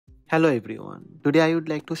Hello everyone, today I would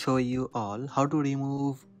like to show you all how to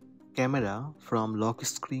remove camera from lock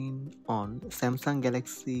screen on Samsung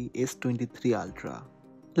Galaxy S23 Ultra.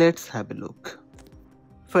 Let's have a look.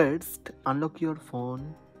 First, unlock your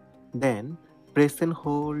phone, then press and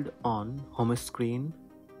hold on home screen.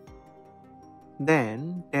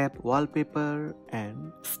 Then tap wallpaper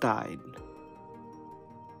and style.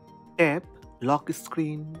 Tap lock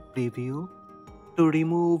screen preview. To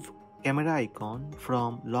remove camera icon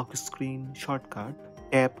from lock screen shortcut,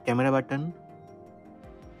 tap camera button,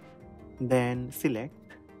 then select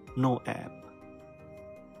no app.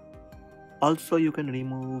 Also you can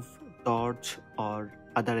remove torch or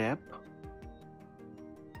other app.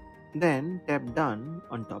 Then tap done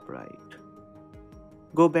on top right.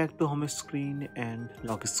 Go back to home screen and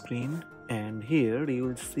lock screen, and here you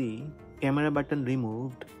will see camera button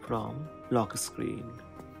removed from lock screen.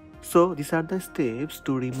 So these are the steps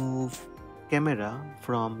to remove camera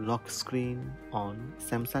from lock screen on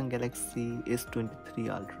Samsung Galaxy S23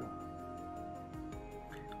 Ultra.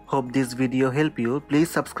 Hope this video help you.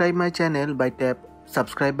 Please subscribe my channel by tap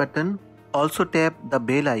subscribe button. Also tap the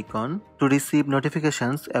bell icon to receive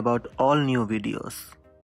notifications about all new videos.